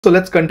So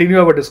let's continue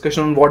our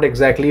discussion on what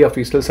exactly a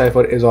Feistel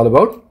cipher is all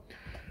about.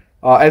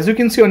 As you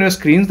can see on your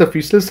screens, the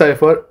Feistel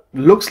cipher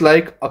looks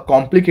like a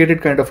complicated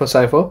kind of a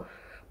cipher,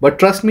 but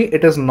trust me,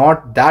 it is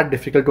not that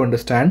difficult to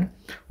understand.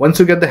 Once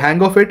you get the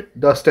hang of it,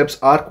 the steps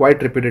are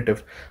quite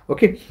repetitive.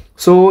 Okay,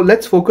 so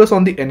let's focus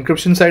on the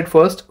encryption side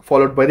first,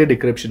 followed by the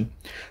decryption.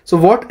 So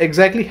what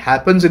exactly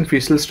happens in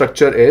Feistel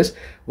structure is,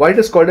 why it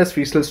is called as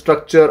Feistel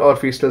structure or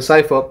Feistel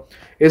cipher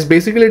is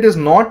basically it is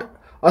not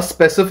a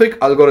specific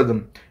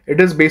algorithm. It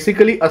is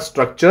basically a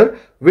structure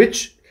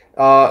which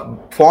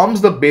forms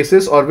the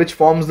basis or which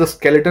forms the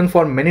skeleton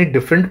for many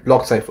different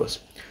block ciphers.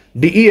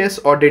 DES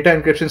or data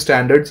encryption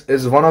standards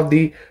is one of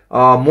the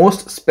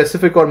most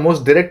specific or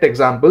most direct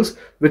examples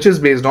which is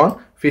based on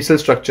Feistel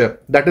structure.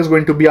 That is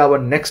going to be our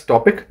next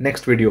topic,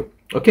 next video.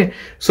 Okay,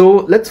 so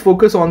let's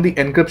focus on the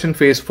encryption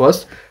phase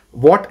first.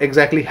 What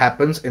exactly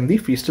happens in the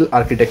Feistel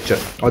architecture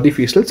or the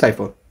Feistel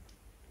cipher?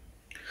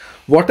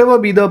 Whatever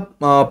be the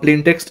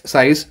plain text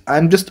size,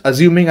 I'm just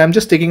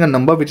taking a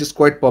number which is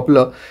quite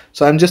popular.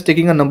 So I'm just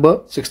taking a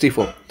number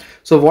 64.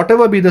 So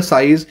whatever be the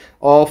size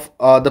of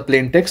the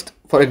plain text,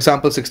 for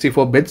example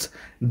 64 bits,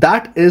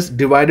 that is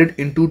divided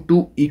into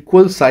two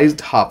equal sized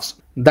halves.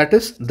 That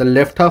is the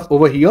left half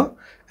over here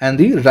and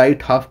the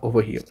right half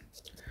over here.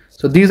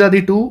 So these are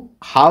the two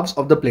halves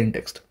of the plain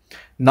text.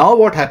 Now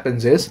what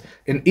happens is,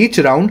 in each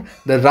round,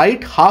 the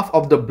right half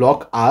of the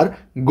block R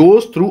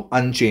goes through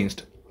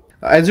unchanged.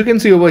 As you can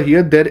see over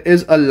here, there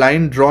is a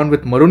line drawn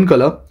with maroon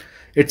color.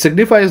 It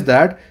signifies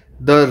that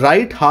the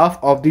right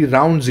half of the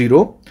round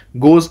 0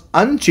 goes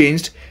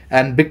unchanged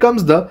and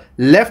becomes the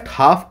left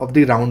half of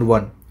the round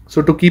 1.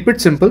 So to keep it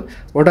simple,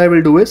 what I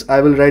will do is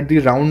I will write the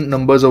round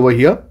numbers over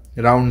here,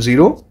 round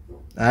 0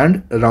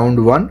 and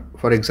round 1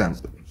 for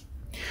example.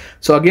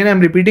 So again I'm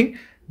repeating,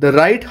 the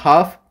right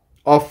half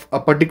of a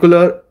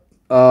particular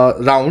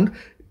round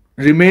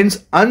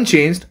remains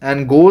unchanged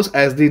and goes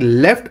as the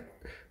left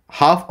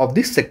half of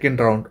the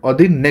second round or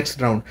the next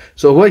round.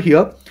 So over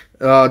here,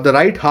 the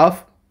right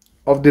half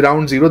of the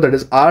round 0, that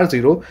is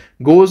R0,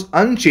 goes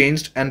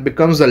unchanged and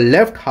becomes the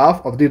left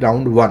half of the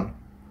round 1.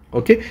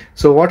 Okay,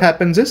 so what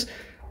happens is,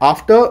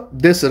 after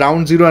this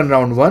round 0 and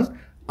round 1,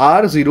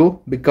 R0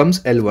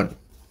 becomes L1.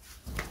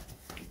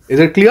 Is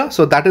it clear?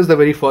 So that is the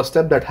very first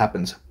step that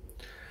happens.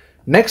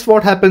 Next,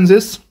 what happens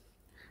is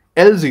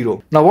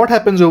L0. Now what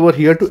happens over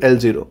here to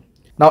L0?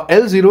 Now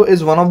L0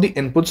 is one of the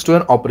inputs to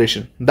an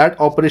operation. That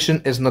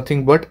operation is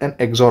nothing but an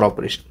XOR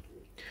operation.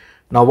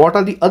 Now what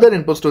are the other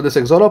inputs to this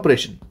XOR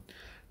operation?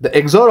 The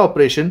XOR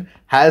operation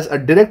has a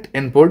direct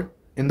input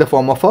in the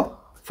form of a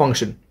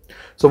function.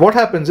 So what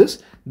happens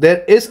is,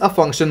 there is a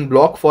function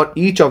block for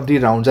each of the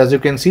rounds. As you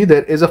can see,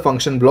 there is a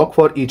function block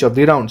for each of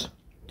the rounds.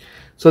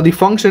 So the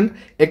function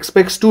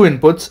expects two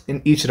inputs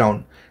in each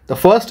round. The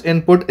first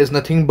input is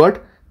nothing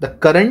but the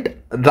current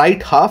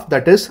right half,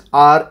 that is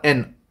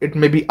Rn. It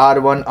may be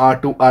R1,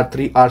 R2,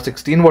 R3,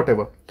 R16,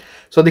 whatever.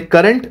 So the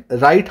current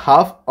right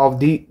half of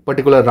the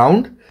particular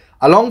round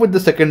along with the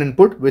second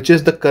input, which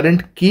is the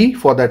current key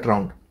for that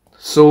round.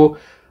 So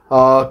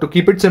to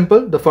keep it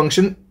simple, the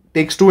function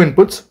takes two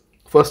inputs.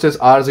 First is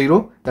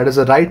R0, that is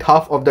the right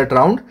half of that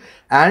round,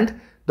 and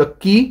the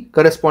key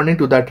corresponding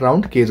to that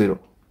round, K0.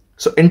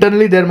 So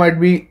internally there might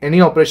be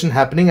any operation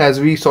happening, as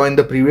we saw in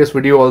the previous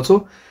video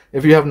also.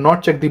 If you have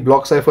not checked the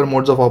block cipher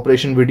modes of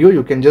operation video,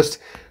 you can just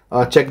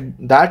check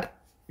that.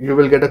 You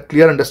will get a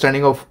clear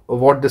understanding of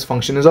what this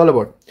function is all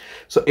about.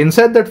 So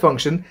inside that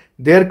function,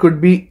 there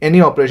could be any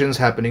operations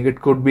happening.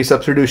 It could be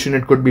substitution,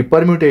 it could be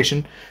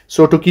permutation.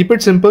 So to keep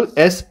it simple,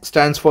 S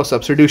stands for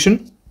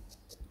substitution.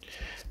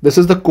 This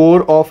is the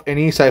core of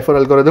any cipher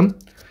algorithm,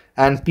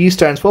 and P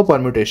stands for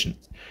permutation.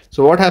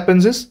 So what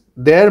happens is,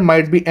 there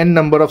might be n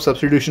number of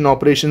substitution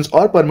operations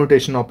or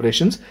permutation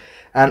operations,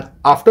 and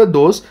after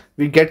those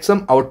we get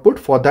some output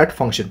for that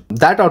function.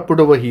 That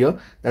output over here,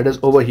 that is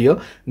over here,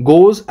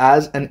 goes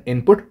as an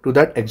input to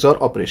that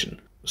XOR operation.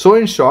 So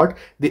in short,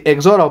 the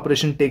XOR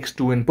operation takes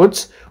two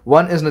inputs.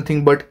 One is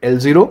nothing but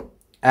L0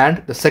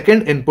 and the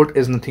second input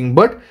is nothing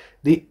but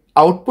the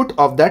output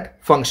of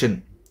that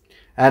function.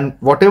 And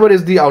whatever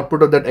is the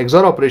output of that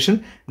XOR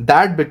operation,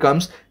 that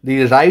becomes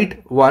the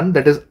right one,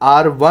 that is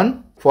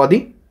R1 for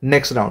the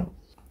next round.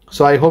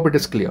 So I hope it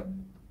is clear.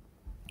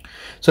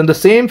 So in the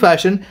same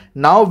fashion,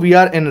 now we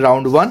are in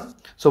round 1.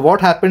 So what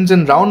happens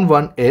in round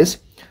 1 is,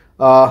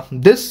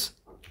 this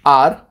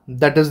R,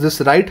 that is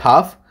this right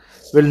half,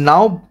 will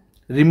now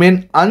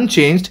remain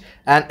unchanged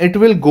and it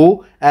will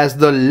go as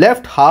the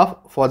left half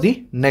for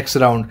the next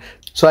round.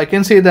 So I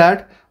can say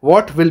that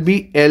what will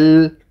be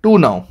L2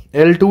 now?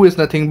 L2 is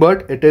nothing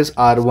but it is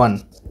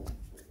R1.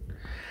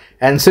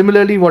 And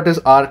similarly, what is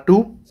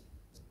R2?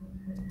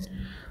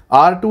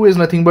 R2 is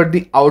nothing but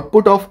the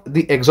output of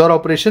the XOR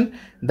operation.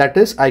 That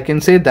is, I can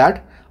say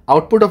that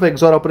output of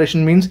XOR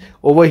operation means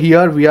over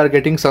here we are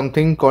getting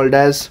something called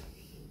as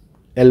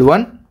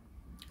L1,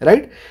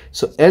 right?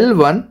 So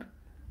L1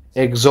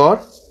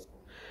 XOR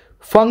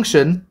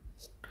function.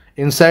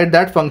 Inside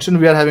that function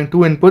we are having two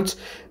inputs.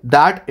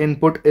 That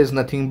input is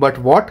nothing but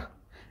what?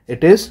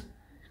 It is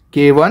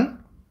K1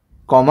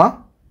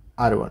 comma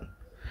R1.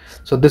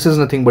 So this is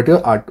nothing but your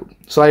R2.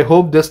 So I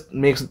hope this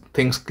makes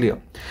things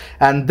clear.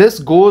 And this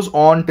goes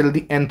on till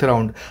the nth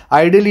round.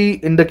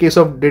 Ideally, in the case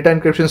of data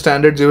encryption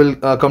standards, you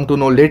will come to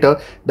know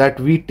later that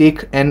we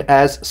take n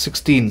as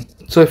 16.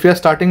 So if we are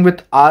starting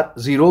with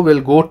R0,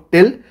 we'll go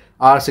till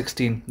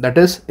R16. That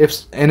is, if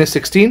n is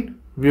 16,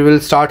 we will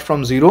start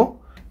from 0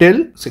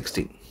 till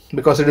 16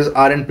 because it is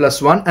Rn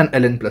plus 1 and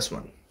Ln plus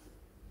 1.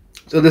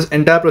 So this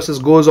entire process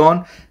goes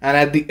on, and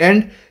at the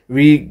end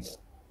we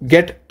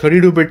get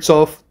 32 bits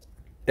of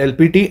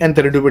LPT and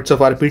 32 bits of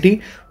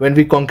RPT. When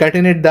we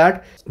concatenate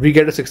that, we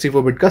get a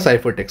 64-bit ka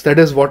ciphertext. That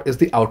is what is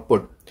the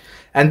output.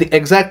 And the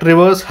exact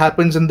reverse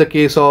happens in the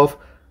case of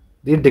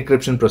the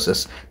decryption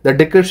process. The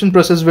decryption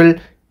process will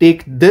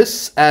take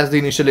this as the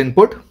initial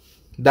input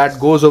that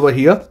goes over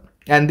here,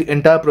 and the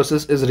entire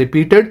process is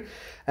repeated.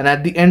 And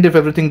at the end, if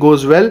everything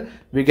goes well,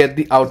 we get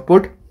the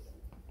output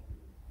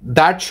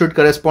that should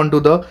correspond to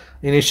the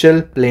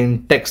initial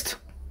plain text.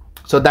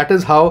 So that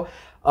is how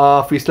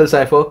Feistel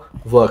cipher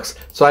works.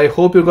 So I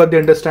hope you got the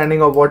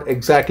understanding of what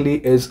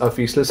exactly is a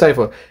Feistel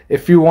cipher.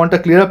 If you want a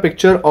clearer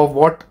picture of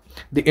what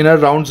the inner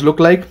rounds look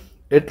like,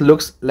 it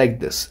looks like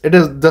this. It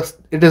is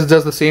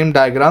just the same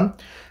diagram.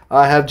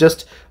 I have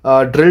just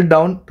drilled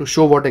down to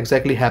show what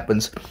exactly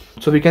happens.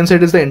 So we can say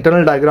it is the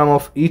internal diagram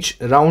of each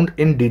round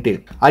in detail.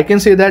 I can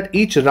say that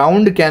each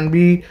round can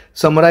be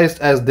summarized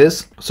as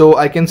this. So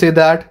I can say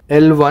that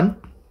L1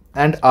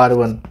 and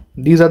R1,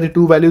 these are the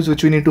two values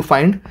which we need to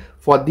find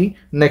for the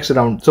next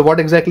round. So what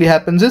exactly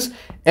happens is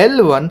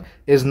L1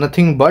 is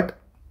nothing but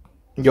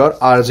your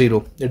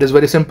R0. It is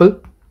very simple.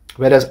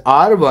 Whereas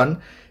R1,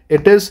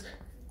 it is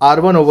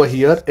R1 over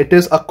here. It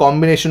is a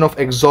combination of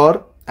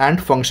XOR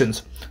and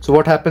functions. So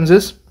what happens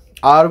is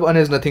R1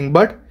 is nothing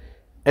but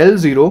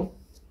L0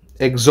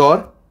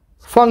 XOR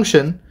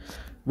function,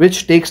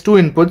 which takes two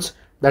inputs,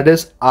 that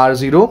is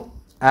R0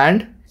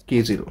 and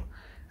K0,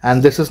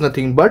 and this is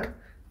nothing but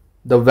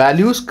the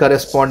values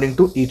corresponding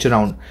to each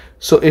round.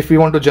 So if we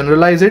want to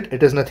generalize it,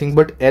 it is nothing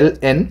but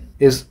Ln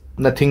is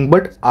nothing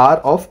but R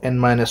of n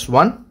minus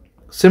 1.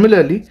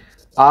 Similarly,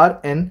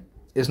 Rn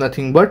is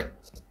nothing but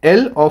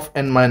L of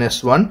n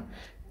minus 1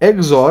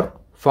 XOR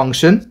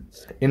function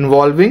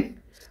involving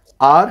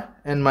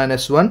Rn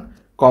minus 1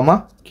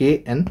 comma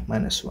Kn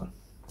minus 1.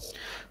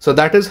 So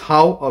that is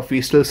how a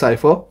Feistel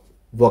cipher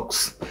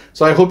works.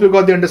 So I hope you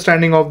got the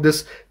understanding of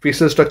this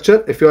Feistel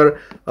structure. If you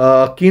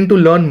are keen to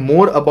learn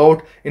more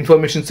about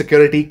information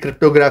security,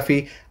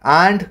 cryptography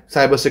and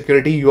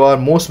cybersecurity, you are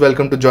most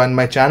welcome to join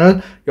my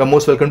channel. You are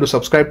most welcome to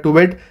subscribe to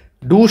it.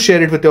 Do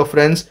share it with your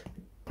friends.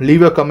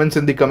 Leave your comments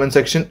in the comment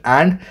section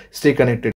and stay connected.